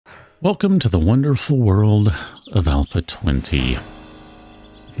Welcome to the wonderful world of Alpha 20. If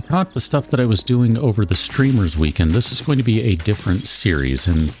you caught the stuff that I was doing over the Streamers Weekend, this is going to be a different series,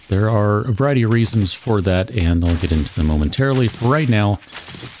 and there are a variety of reasons for that, and I'll get into them momentarily. For right now,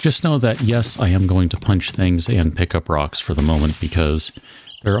 just know that yes, I am going to punch things and pick up rocks for the moment, because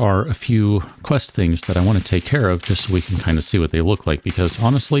there are a few quest things that I want to take care of just so we can kind of see what they look like, because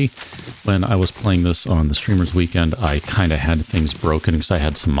honestly, when I was playing this on the Streamers Weekend, I kind of had things broken because I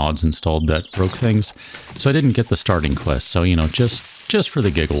had some mods installed that broke things, so I didn't get the starting quest. So, you know, just for the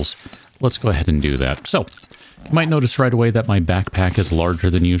giggles, let's go ahead and do that. So, you might notice right away that my backpack is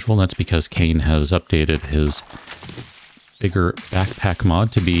larger than usual. That's because Kane has updated his bigger backpack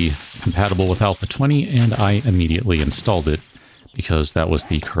mod to be compatible with Alpha 20, and I immediately installed it because that was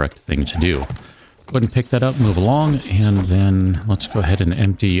the correct thing to do. Go ahead and pick that up, move along, and then let's go ahead and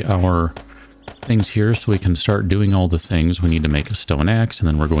empty our things here so we can start doing all the things. We need to make a stone axe, and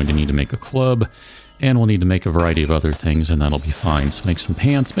then we're going to need to make a club, and we'll need to make a variety of other things, and that'll be fine. So make some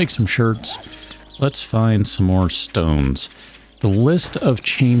pants, make some shirts. Let's find some more stones. The list of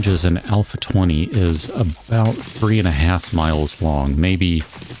changes in Alpha 20 is about 3.5 miles long, maybe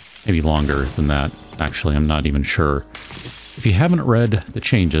longer than that. Actually, I'm not even sure. If you haven't read the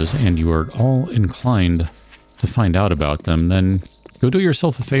changes and you are all inclined to find out about them, then go do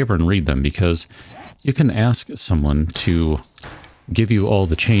yourself a favor and read them, because you can ask someone to give you all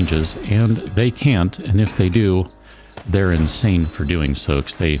the changes and they can't, and if they do, they're insane for doing so,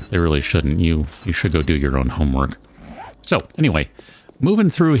 because they really shouldn't. You should go do your own homework. So anyway, moving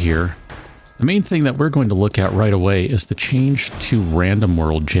through here, the main thing that we're going to look at right away is the change to random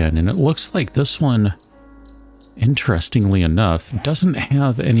world gen, and it looks like this one, interestingly enough, doesn't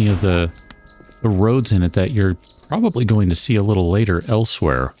have any of the roads in it that you're probably going to see a little later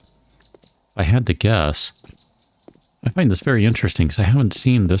elsewhere. If I had to guess. I find this very interesting because I haven't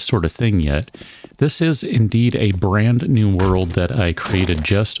seen this sort of thing yet. This is indeed a brand new world that I created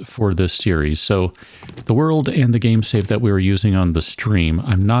just for this series. So the world and the game save that we were using on the stream,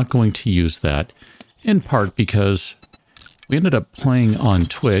 I'm not going to use that, in part because we ended up playing on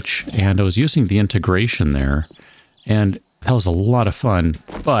Twitch and I was using the integration there, and that was a lot of fun,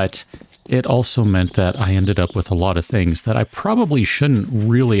 but it also meant that I ended up with a lot of things that I probably shouldn't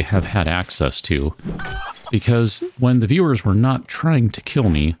really have had access to, because when the viewers were not trying to kill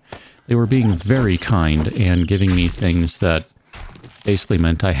me, they were being very kind and giving me things that basically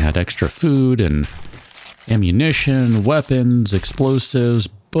meant I had extra food and ammunition, weapons, explosives,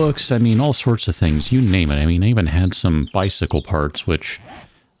 books, I mean, all sorts of things, you name it. I mean, I even had some bicycle parts, which,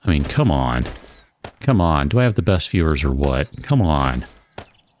 I mean, come on. Come on, do I have the best viewers or what? Come on.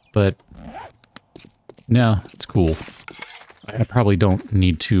 But, no, it's cool. I probably don't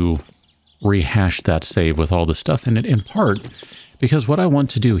need to rehash that save with all the stuff in it, in part because what I want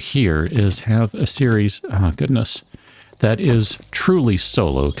to do here is have a series, oh goodness, that is truly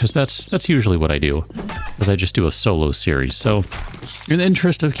solo, because that's usually what I do, is I just do a solo series. So, in the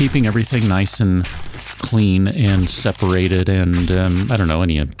interest of keeping everything nice and clean and separated and, I don't know,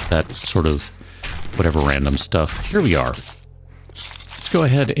 any of that sort of whatever random stuff, here we are. Let's go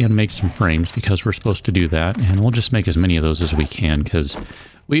ahead and make some frames, because we're supposed to do that, and we'll just make as many of those as we can, because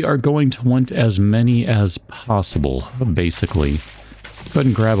we are going to want as many as possible, basically. Go ahead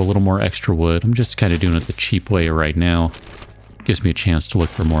and grab a little more extra wood. I'm just kind of doing it the cheap way right now. Gives me a chance to look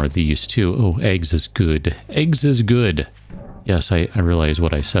for more of these too. Oh, eggs is good. Eggs is good. Yes, I realize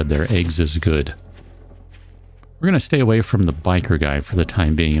what I said there. Eggs is good. We're going to stay away from the biker guy for the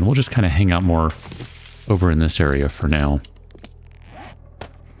time being, and we'll just kind of hang out more over in this area for now.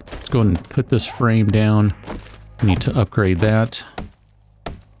 Let's go ahead and put this frame down. We need to upgrade that.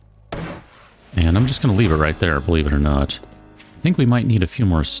 And I'm just going to leave it right there, believe it or not. I think we might need a few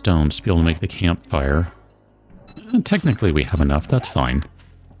more stones to be able to make the campfire. And technically we have enough, that's fine.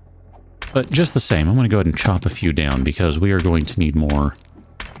 But just the same, I'm going to go ahead and chop a few down, because we are going to need more.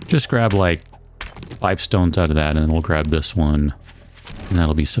 Just grab like 5 stones out of that, and then we'll grab this one, and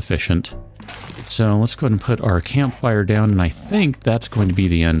that'll be sufficient. So let's go ahead and put our campfire down, and I think that's going to be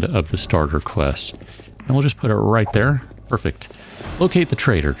the end of the starter quest. And we'll just put it right there. Perfect. Locate the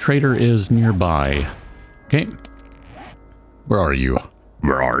trader. Trader is nearby. Okay. Where are you?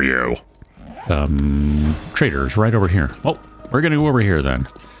 Where are you? Trader's right over here. Oh, we're going to go over here then.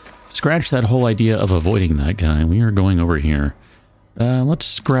 Scratch that whole idea of avoiding that guy. We are going over here. Let's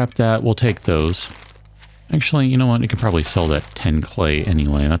scrap that. We'll take those. Actually, you know what? You can probably sell that 10 clay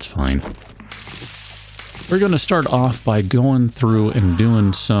anyway. That's fine. We're going to start off by going through and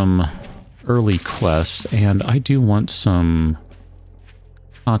doing some early quests, and I do want some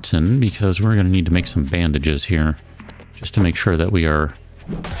cotton, because we're going to need to make some bandages here, just to make sure that we are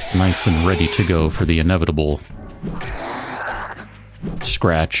nice and ready to go for the inevitable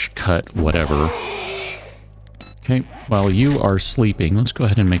scratch, cut, whatever. Okay, while you are sleeping, let's go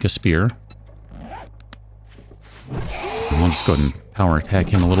ahead and make a spear. And we'll just go ahead and power attack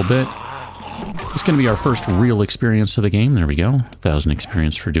him a little bit. It's going to be our first real experience of the game. There we go. 1,000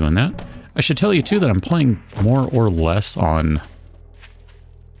 experience for doing that. I should tell you, too, that I'm playing more or less on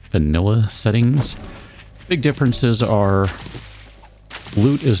vanilla settings. Big differences are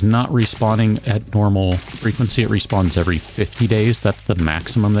loot is not respawning at normal frequency. It respawns every 50 days. That's the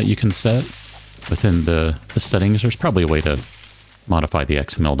maximum that you can set within the settings. There's probably a way to modify the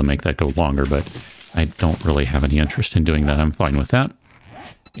XML to make that go longer, but I don't really have any interest in doing that. I'm fine with that.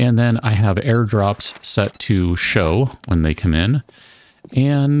 And then I have airdrops set to show when they come in.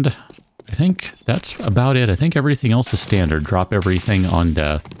 And I think that's about it. I think everything else is standard. Drop everything on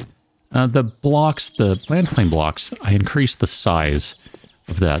death. The blocks, the landclaim blocks, I increased the size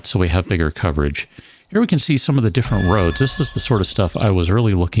of that so we have bigger coverage. Here we can see some of the different roads. This is the sort of stuff I was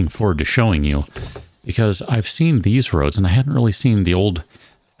really looking forward to showing you, because I've seen these roads and I hadn't really seen the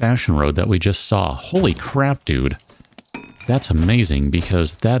old-fashioned road that we just saw. Holy crap, dude. That's amazing,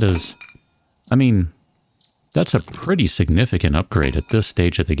 because that is, I mean, that's a pretty significant upgrade at this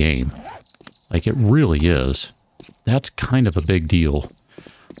stage of the game. Like, it really is. That's kind of a big deal.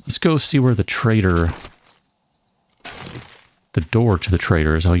 Let's go see where the trader, the door to the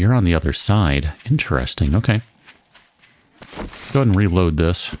trader is. Oh, you're on the other side. Interesting. Okay. Go ahead and reload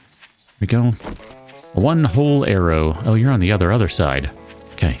this. Here we go. One whole arrow. Oh, you're on the other side.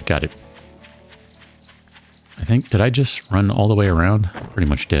 Okay, got it. I think, did I just run all the way around? Pretty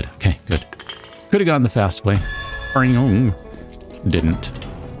much did. Okay, good. Could have gone the fast way. Didn't.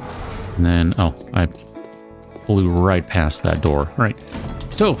 And then, oh, I blew right past that door. All right.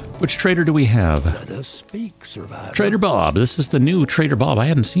 So, which trader do we have? Let us speak, survivor. Trader Bob. This is the new Trader Bob. I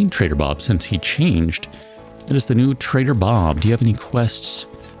hadn't seen Trader Bob since he changed. It is the new Trader Bob. Do you have any quests?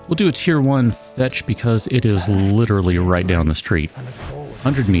 We'll do a tier 1 fetch because it is literally right down the street.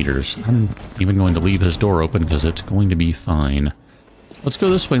 100 meters. I'm even going to leave his door open because it's going to be fine. Let's go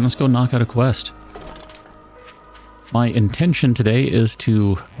this way and let's go knock out a quest. My intention today is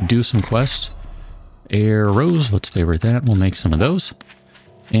to do some quests. Arrows, let's favorite that. We'll make some of those.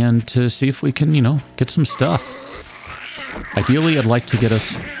 And to see if we can, you know, get some stuff. Ideally, I'd like to get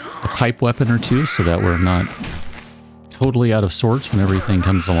us a pipe weapon or two so that we're not totally out of sorts when everything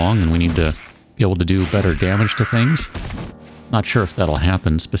comes along and we need to be able to do better damage to things. Not sure if that'll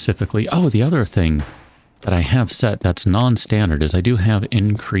happen specifically. Oh, the other thing that I have set that's non-standard is I do have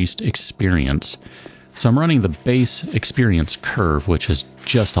increased experience. So I'm running the base experience curve, which is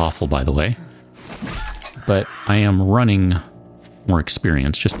just awful, by the way. But I am running more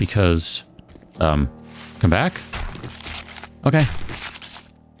experience just because... come back? Okay.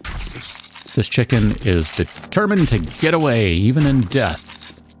 This chicken is determined to get away, even in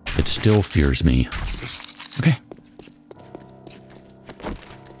death. It still fears me. Okay.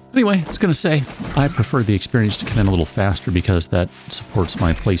 Anyway, I was going to say, I prefer the experience to come in a little faster because that supports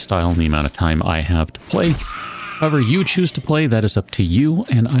my playstyle and the amount of time I have to play. However you choose to play, that is up to you,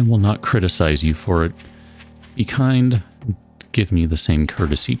 and I will not criticize you for it. Be kind. Give me the same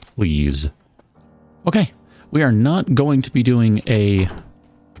courtesy, please. Okay, we are not going to be doing a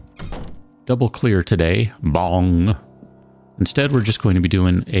double clear today. Bong. Instead, we're just going to be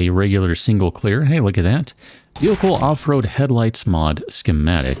doing a regular single clear. Hey, look at that. Vehicle off-road headlights mod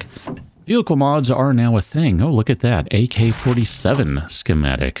schematic. Vehicle mods are now a thing. Oh, look at that. AK-47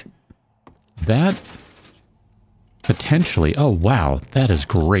 schematic. That potentially... Oh, wow. That is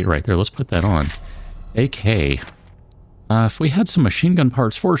great right there. Let's put that on. AK. If we had some machine gun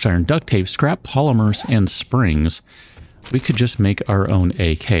parts, forged iron, duct tape, scrap polymers, and springs, we could just make our own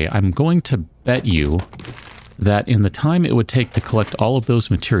AK. I'm going to bet you that in the time it would take to collect all of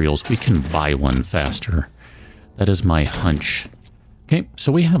those materials, we can buy one faster. That is my hunch. Okay,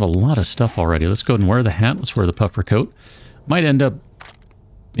 so we have a lot of stuff already. Let's go ahead and wear the hat. Let's wear the puffer coat. Might end up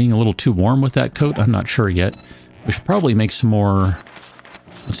being a little too warm with that coat. I'm not sure yet. We should probably make some more...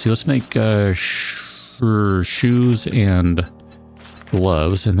 Let's see, let's make shoes and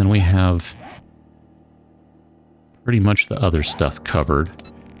gloves, and then we have pretty much the other stuff covered.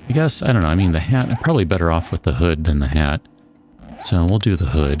 I guess, I don't know, I mean the hat, I'm probably better off with the hood than the hat. So we'll do the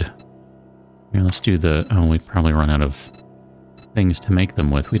hood. Yeah, let's do the... Oh, we probably run out of things to make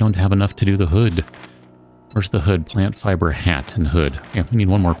them with. We don't have enough to do the hood. Where's the hood? Plant fiber, hat, and hood. Yeah, we need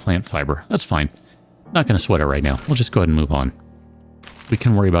one more plant fiber. That's fine. Not going to sweat it right now. We'll just go ahead and move on. We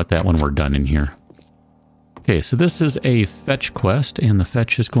can worry about that when we're done in here. Okay, so this is a fetch quest, and the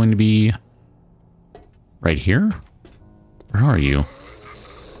fetch is going to be right here. Where are you?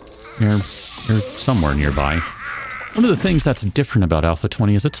 You're somewhere nearby. One of the things that's different about Alpha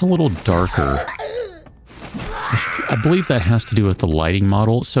 20 is it's a little darker. I believe that has to do with the lighting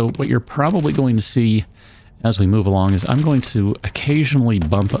model. So what you're probably going to see as we move along is I'm going to occasionally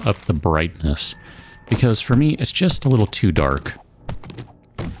bump up the brightness, because for me, it's just a little too dark.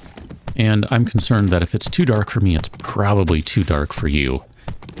 And I'm concerned that if it's too dark for me, it's probably too dark for you.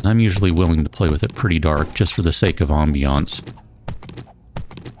 And I'm usually willing to play with it pretty dark just for the sake of ambiance.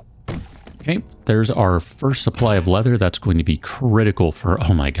 Okay, there's our first supply of leather. That's going to be critical for...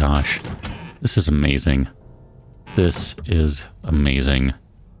 Oh my gosh. This is amazing. This is amazing.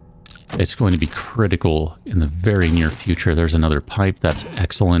 It's going to be critical in the very near future. There's another pipe. That's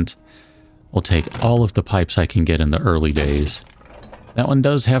excellent. We'll take all of the pipes I can get in the early days. That one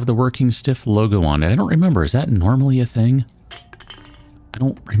does have the working stiff logo on it. I don't remember. Is that normally a thing? I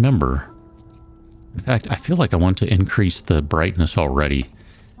don't remember. In fact, I feel like I want to increase the brightness already.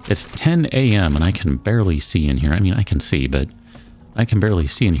 It's 10 a.m. and I can barely see in here. I mean, I can see, but I can barely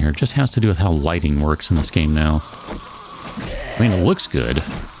see in here. It just has to do with how lighting works in this game now. I mean, it looks good,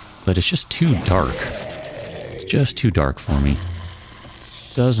 but it's just too dark. It's just too dark for me.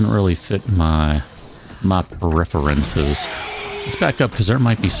 Doesn't really fit my preferences. Let's back up, because there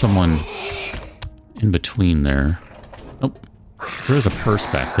might be someone in between there. Oh, there is a purse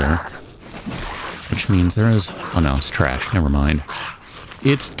back there. Which means there is... Oh no, it's trash. Never mind.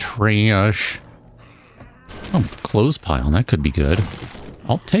 It's trash. Oh, clothes pile. That could be good.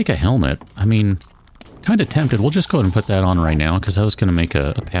 I'll take a helmet. I mean, kind of tempted. We'll just go ahead and put that on right now, because I was going to make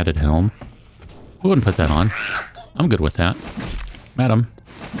a padded helm. Go ahead and put that on. I'm good with that. Madam.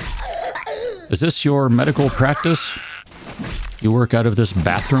 Is this your medical practice? You work out of this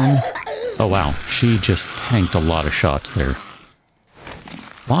bathroom? Oh wow, she just tanked a lot of shots there.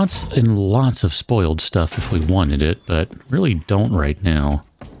 Lots and lots of spoiled stuff if we wanted it, but really don't right now.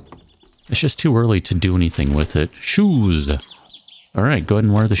 It's just too early to do anything with it. Shoes! Alright, go ahead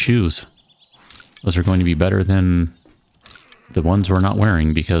and wear the shoes. Those are going to be better than the ones we're not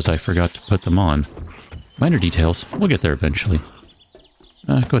wearing because I forgot to put them on. Minor details. We'll get there eventually.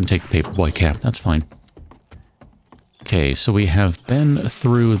 Go ahead and take the paperboy cap. That's fine. Okay, so we have been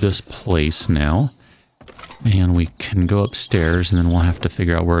through this place now. And we can go upstairs, and then we'll have to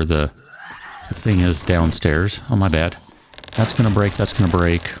figure out where the thing is downstairs. Oh, my bad. That's gonna break, that's gonna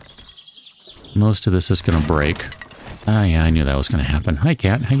break. Most of this is gonna break. Ah, yeah, I knew that was gonna happen. Hi,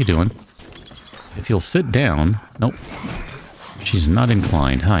 cat. How you doing? If you'll sit down... Nope. She's not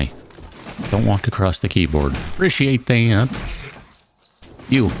inclined. Hi. Don't walk across the keyboard. Appreciate that.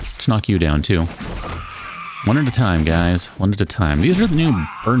 You. Let's knock you down, too. One at a time, guys. One at a time. These are the new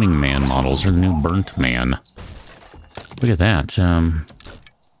Burning Man models, or the new Burnt Man. Look at that.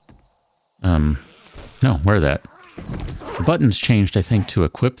 No, where that? The buttons changed, I think, to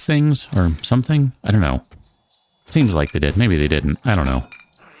equip things, or something? I don't know. Seems like they did. Maybe they didn't. I don't know.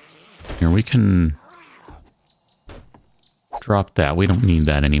 Here, we can... drop that. We don't need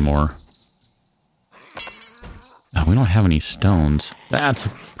that anymore. Oh, we don't have any stones. That's a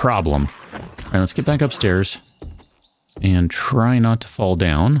problem. Alright, let's get back upstairs. And try not to fall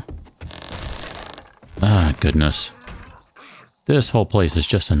down. Ah, goodness. This whole place is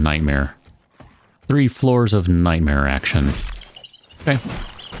just a nightmare. 3 floors of nightmare action. Okay.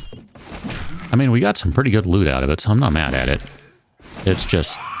 I mean, we got some pretty good loot out of it, so I'm not mad at it. It's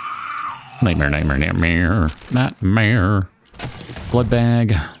just... nightmare, nightmare, nightmare. Nightmare. Blood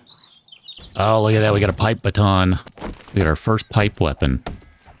bag. Oh, look at that. We got a pipe baton. We got our first pipe weapon.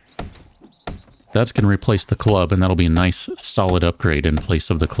 That's going to replace the club, and that'll be a nice, solid upgrade in place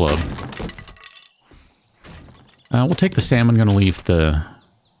of the club. We'll take the salmon. Going to leave the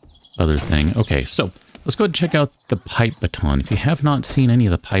other thing. Okay, so let's go ahead and check out the pipe baton. If you have not seen any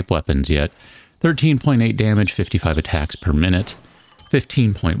of the pipe weapons yet, 13.8 damage, 55 attacks per minute.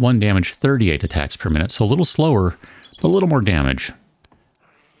 15.1 damage, 38 attacks per minute. So a little slower, but a little more damage.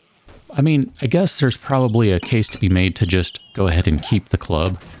 I mean, I guess there's probably a case to be made to just go ahead and keep the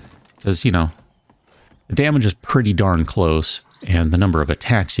club. Because, you know, the damage is pretty darn close, and the number of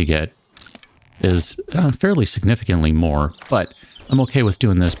attacks you get is fairly significantly more. But I'm okay with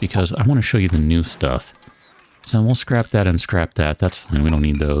doing this because I want to show you the new stuff. So we'll scrap that and scrap that. That's fine. We don't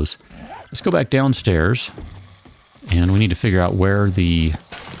need those. Let's go back downstairs. And we need to figure out where the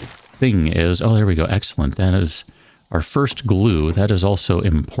thing is. Oh, there we go. Excellent. That is our first glue. That is also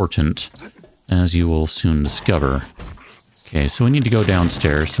important, as you will soon discover. Okay, so we need to go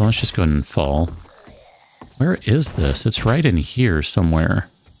downstairs. So let's just go ahead and fall. Where is this? It's right in here somewhere.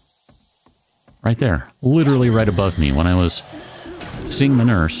 Right there. Literally right above me. When I was seeing the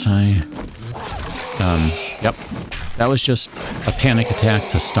nurse, yep. That was just a panic attack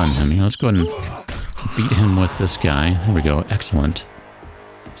to stun him. Let's go ahead and beat him with this guy. There we go. Excellent.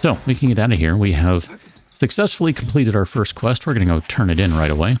 So, we can get out of here. We have successfully completed our first quest. We're going to go turn it in right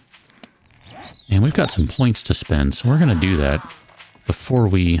away. And we've got some points to spend, so we're going to do that before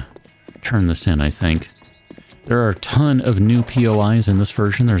we turn this in, I think. There are a ton of new POIs in this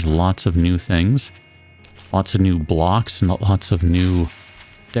version. There's lots of new things. Lots of new blocks and lots of new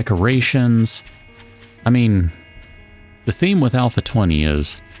decorations. I mean, the theme with Alpha 20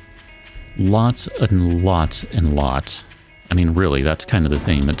 is lots and lots and lots. I mean, really, that's kind of the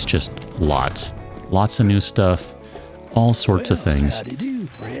theme. It's just lots. Lots of new stuff. All sorts of things.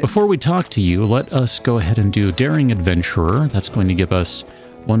 Before we talk to you, let us go ahead and do Daring Adventurer. That's going to give us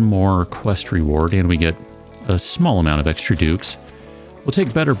one more quest reward, and we get a small amount of extra dukes. We'll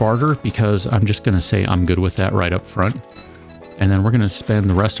take Better Barter, because I'm just going to say I'm good with that right up front. And then we're going to spend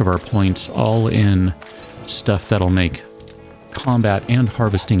the rest of our points all in stuff that'll make combat and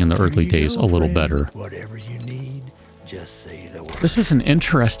harvesting in the early days a little better. Whatever you need, just say the word. This is an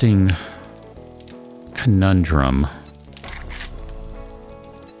interesting conundrum.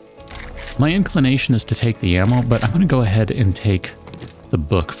 My inclination is to take the ammo, but I'm going to go ahead and take the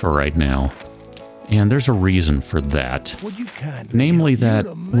book for right now. And there's a reason for that. Namely that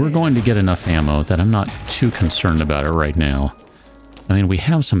we're going to get enough ammo that I'm not too concerned about it right now. I mean, we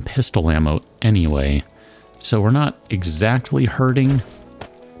have some pistol ammo anyway, so we're not exactly hurting,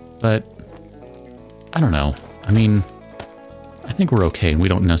 but I don't know. I mean, I think we're okay, and we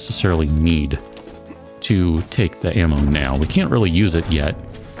don't necessarily need to take the ammo now. We can't really use it yet,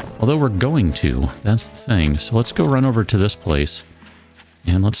 although we're going to. That's the thing. So let's go run over to this place,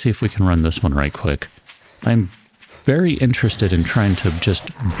 and let's see if we can run this one right quick. I'm very interested in trying to just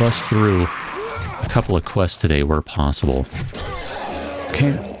bust through a couple of quests today where possible.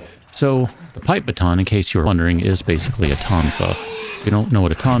 Okay, so the pipe baton, in case you were wondering, is basically a tonfa. If you don't know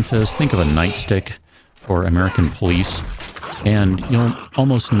what a tonfa is, think of a nightstick or American police, and you'll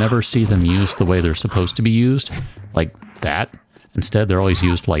almost never see them used the way they're supposed to be used, like that. Instead, they're always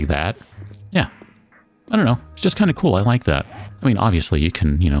used like that. Yeah, I don't know. It's just kind of cool. I like that. I mean, obviously, you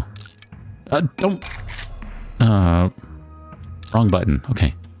can, you know... wrong button.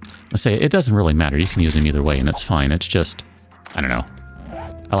 Okay. Let's say it doesn't really matter. You can use them either way, and it's fine. It's just... I don't know.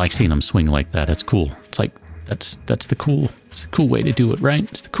 I like seeing them swing like that. It's cool. It's like, it's the cool way to do it, right?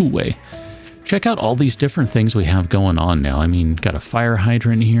 It's the cool way. Check out all these different things we have going on now. I mean, got a fire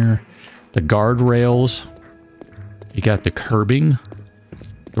hydrant here, the guardrails, you got the curbing,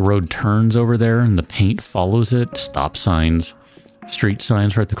 the road turns over there and the paint follows it, stop signs, street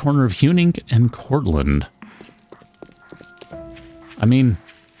signs right at the corner of Huning and Cortland. I mean,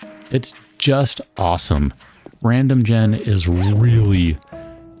 it's just awesome. Random Gen is really,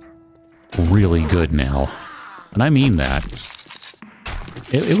 really good now. And I mean that.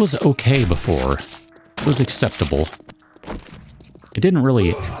 It was okay before. It was acceptable. It didn't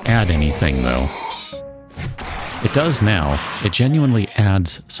really add anything, though. It does now. It genuinely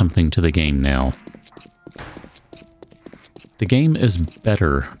adds something to the game now. The game is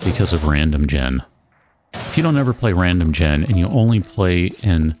better because of Random Gen. If you don't ever play Random Gen and you only play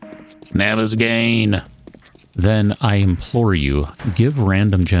in Navezgane, then I implore you, give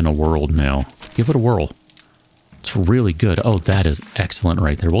Random Gen a whirl now. Give it a whirl. It's really good. Oh, that is excellent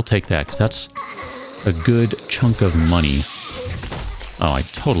right there. We'll take that, because that's a good chunk of money. Oh, I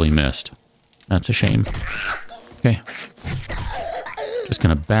totally missed. That's a shame. Okay. Just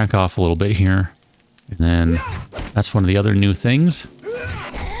going to back off a little bit here. And then that's one of the other new things.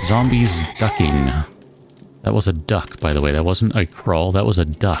 Zombies ducking. That was a duck, by the way. That wasn't a crawl. That was a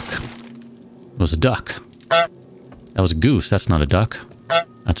duck. It was a duck. That was a goose. That's not a duck.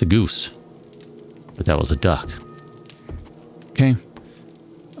 That's a goose. But that was a duck. Okay.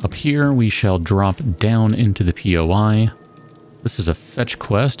 Up here, we shall drop down into the POI. This is a fetch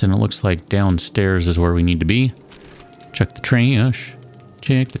quest, and it looks like downstairs is where we need to be. Check the trash.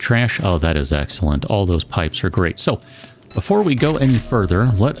 Check the trash. Oh, that is excellent. All those pipes are great. So, before we go any further,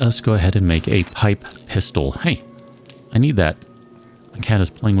 let us go ahead and make a pipe pistol. Hey, I need that. My cat is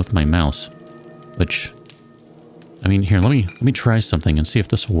playing with my mouse, which... I mean, here, let me try something and see if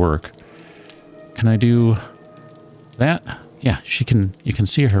this will work. Can I do that? Yeah, you can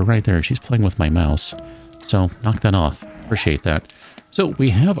see her right there. She's playing with my mouse. So, knock that off. Appreciate that. So,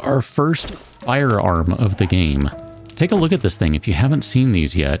 we have our first firearm of the game. Take a look at this thing. If you haven't seen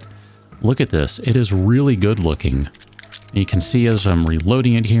these yet, look at this. It is really good looking. And you can see as I'm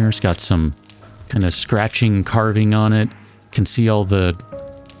reloading it here, it's got some kind of scratching carving on it. You can see all the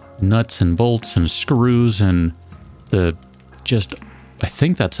nuts and bolts and screws and the just... I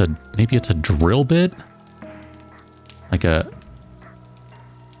think that's maybe it's a drill bit. like a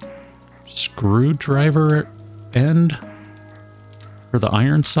screwdriver end for the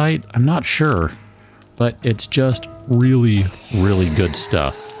iron sight. I'm not sure, but it's just really, really good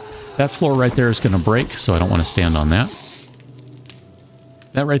stuff. That floor right there is going to break, so I don't want to stand on that.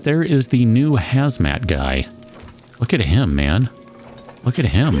 That right there is the new hazmat guy. Look at him, man. Look at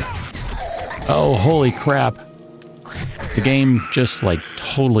him. Oh, holy crap. The game just, like,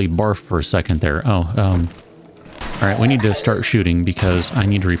 totally barfed for a second there. Oh, alright, we need to start shooting because I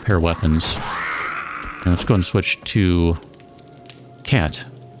need to repair weapons. And let's go and switch to... Cat.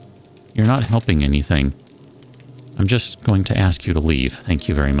 You're not helping anything. I'm just going to ask you to leave. Thank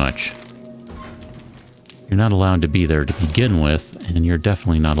you very much. You're not allowed to be there to begin with, and you're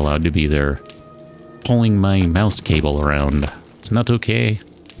definitely not allowed to be there pulling my mouse cable around. It's not okay.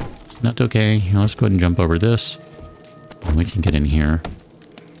 It's not okay. Let's go ahead and jump over this. And we can get in here.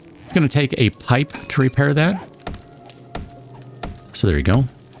 It's going to take a pipe to repair that. So there you go.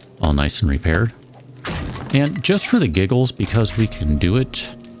 All nice and repaired. And just for the giggles, because we can do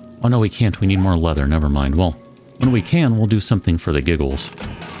it... Oh no, we can't. We need more leather. Never mind. Well, when we can, we'll do something for the giggles.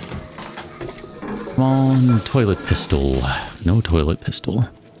 Come on, toilet pistol. No toilet pistol.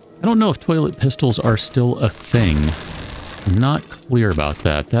 I don't know if toilet pistols are still a thing. I'm not clear about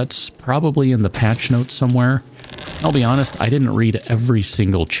that. That's probably in the patch notes somewhere. I'll be honest, I didn't read every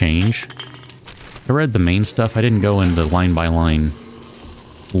single change. I read the main stuff. I didn't go in the line-by-line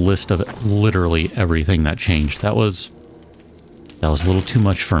list of literally everything that changed. That was a little too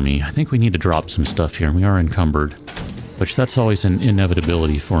much for me. I think we need to drop some stuff here. We are encumbered, which that's always an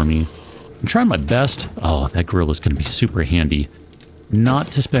inevitability for me. I'm trying my best. Oh, that grill is going to be super handy.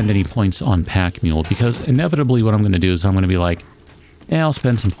 Not to spend any points on Pack Mule, because inevitably what I'm going to do is I'm going to be like, yeah, I'll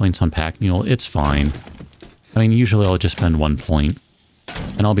spend some points on Pack Mule. It's fine. I mean, usually I'll just spend 1 point.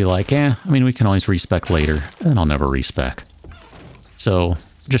 And I'll be like, I mean, we can always respec later. And then I'll never respec. So,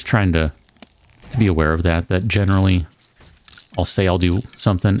 just trying to be aware of that, that generally I'll say I'll do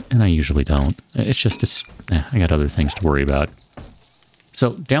something, and I usually don't. It's just, I got other things to worry about.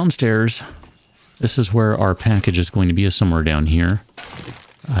 So, downstairs, this is where our package is going to be, is somewhere down here.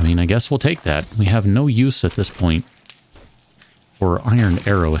 I mean, I guess we'll take that. We have no use at this point for iron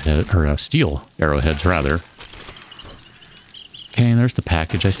arrowhead, or steel arrowheads, rather. Okay, and there's the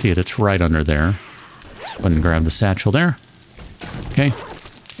package. I see it. It's right under there. Go ahead and grab the satchel there. Okay.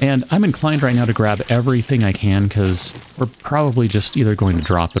 And I'm inclined right now to grab everything I can, because we're probably just either going to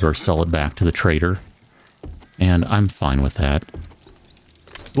drop it or sell it back to the trader. And I'm fine with that.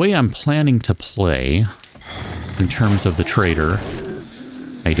 The way I'm planning to play, in terms of the trader,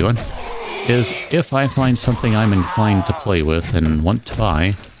 how you doing? Is if I find something I'm inclined to play with and want to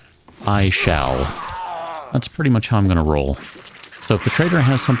buy, I shall. That's pretty much how I'm going to roll. So if the trader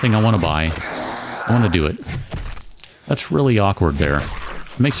has something I want to buy, I want to do it. That's really awkward there.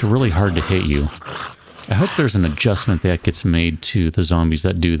 It makes it really hard to hit you. I hope there's an adjustment that gets made to the zombies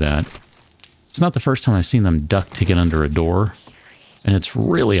that do that. It's not the first time I've seen them duck to get under a door, and it's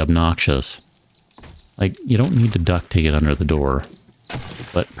really obnoxious. Like, you don't need to duck to get under the door.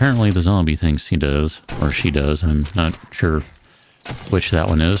 But apparently the zombie thinks he does, or she does. I'm not sure which that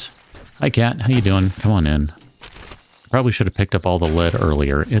one is. Hi, cat. How you doing? Come on in. Probably should have picked up all the lead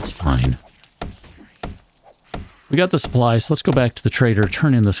earlier. It's fine. We got the supplies. Let's go back to the trader,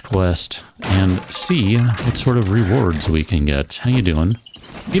 turn in this quest, and see what sort of rewards we can get. How you doing?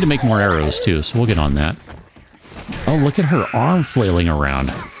 Need to make more arrows, too, so we'll get on that. Oh, look at her arm flailing around.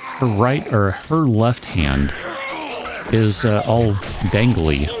 Her right, or her left hand is all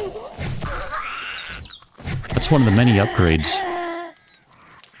dangly. That's one of the many upgrades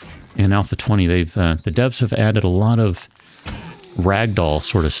in Alpha 20. They've the devs have added a lot of ragdoll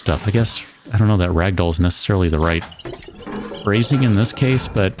sort of stuff. I guess, I don't know that ragdoll is necessarily the right phrasing in this case,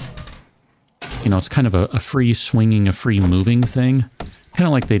 but, you know, it's kind of a free swinging, a free moving thing. Kind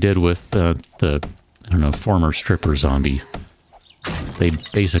of like they did with the, I don't know, former stripper zombie. They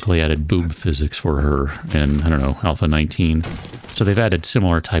basically added boob physics for her in, I don't know, Alpha 19. So they've added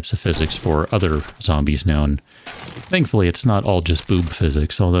similar types of physics for other zombies now, and thankfully it's not all just boob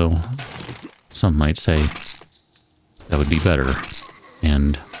physics, although some might say that would be better.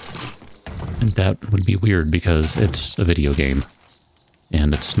 And that would be weird because it's a video game,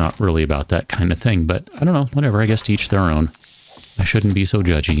 and it's not really about that kind of thing, but I don't know, whatever, I guess to each their own. I shouldn't be so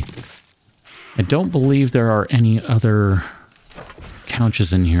judgy. I don't believe there are any other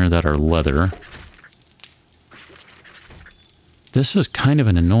couches in here that are leather. This is kind of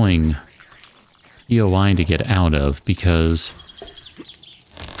an annoying POI to get out of because,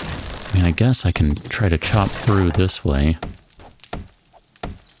 I mean, I guess I can try to chop through this way.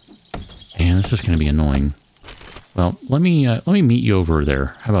 And this is going to be annoying. Well, let me meet you over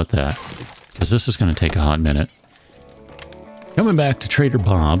there. How about that? Because this is going to take a hot minute. Coming back to Trader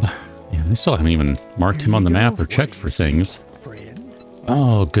Bob. Yeah, I still haven't even marked him on the map or checked for things.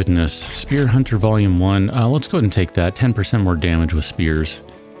 Oh, goodness. Spear Hunter Volume 1. Let's go ahead and take that. 10% more damage with spears.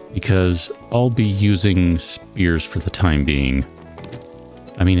 Because I'll be using spears for the time being.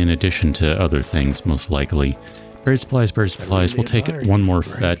 I mean, in addition to other things, most likely. Buried supplies, buried supplies. We'll take one more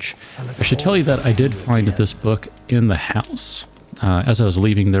fetch. I should tell you that I did find this book in the house. As I was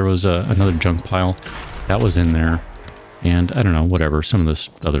leaving, there was another junk pile. That was in there. And I don't know, whatever. Some of this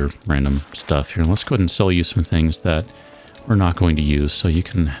other random stuff here. Let's go ahead and sell you some things that we're not going to use. So you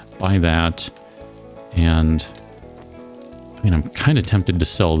can buy that. And I mean, I'm kind of tempted to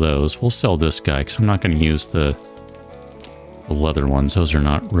sell those. We'll sell this guy because I'm not going to use the leather ones. Those are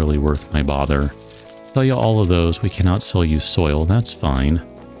not really worth my bother. Sell you all of those. We cannot sell you soil. That's fine.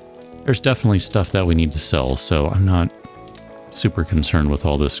 There's definitely stuff that we need to sell, so I'm not super concerned with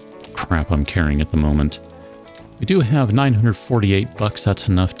all this crap I'm carrying at the moment. We do have 948 bucks. That's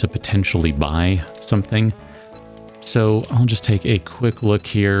enough to potentially buy something. So I'll just take a quick look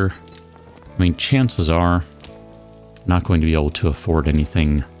here. I mean, chances are I'm not going to be able to afford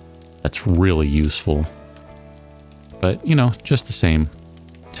anything that's really useful. But, you know, just the same,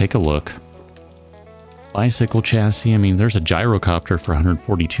 take a look. Bicycle chassis, I mean, there's a gyrocopter for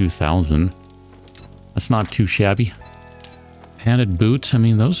 142,000. That's not too shabby. Padded boots, I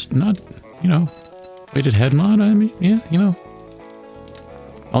mean, those not, you know, weighted head mod, I mean, yeah, you know.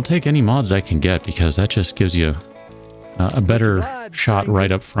 I'll take any mods I can get because that just gives you a better shot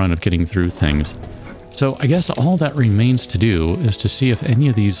right up front of getting through things. So I guess all that remains to do is to see if any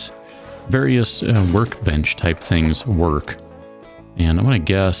of these various workbench type things work. And I'm going to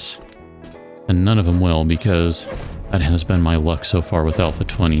guess that none of them will because that has been my luck so far with Alpha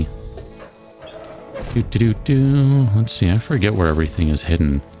 20. Let's see, I forget where everything is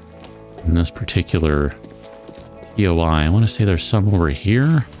hidden in this particular POI. I want to say there's some over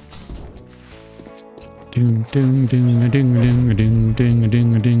here.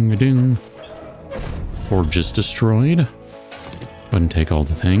 Forge is destroyed. Go ahead and take all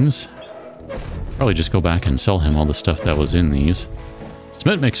the things. Probably just go back and sell him all the stuff that was in these.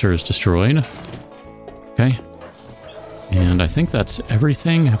 Cement mixer is destroyed. Okay. And I think that's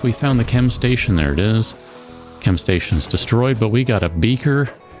everything. Have we found the chem station? There it is. Chem station is destroyed, but we got a beaker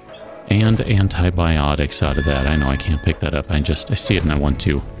and antibiotics out of that. I know I can't pick that up. I see it and I want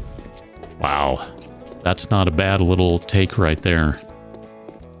to. Wow. That's not a bad little take right there.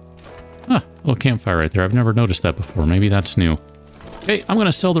 Huh. Little campfire right there. I've never noticed that before. Maybe that's new. Okay, I'm going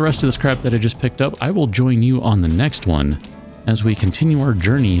to sell the rest of this crap that I just picked up. I will join you on the next one as we continue our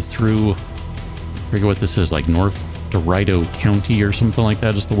journey through, I forget what this is, like North Dorado County or something like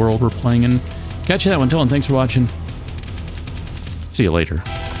that is the world we're playing in. Catch you that one, Till, and thanks for watching. See you later.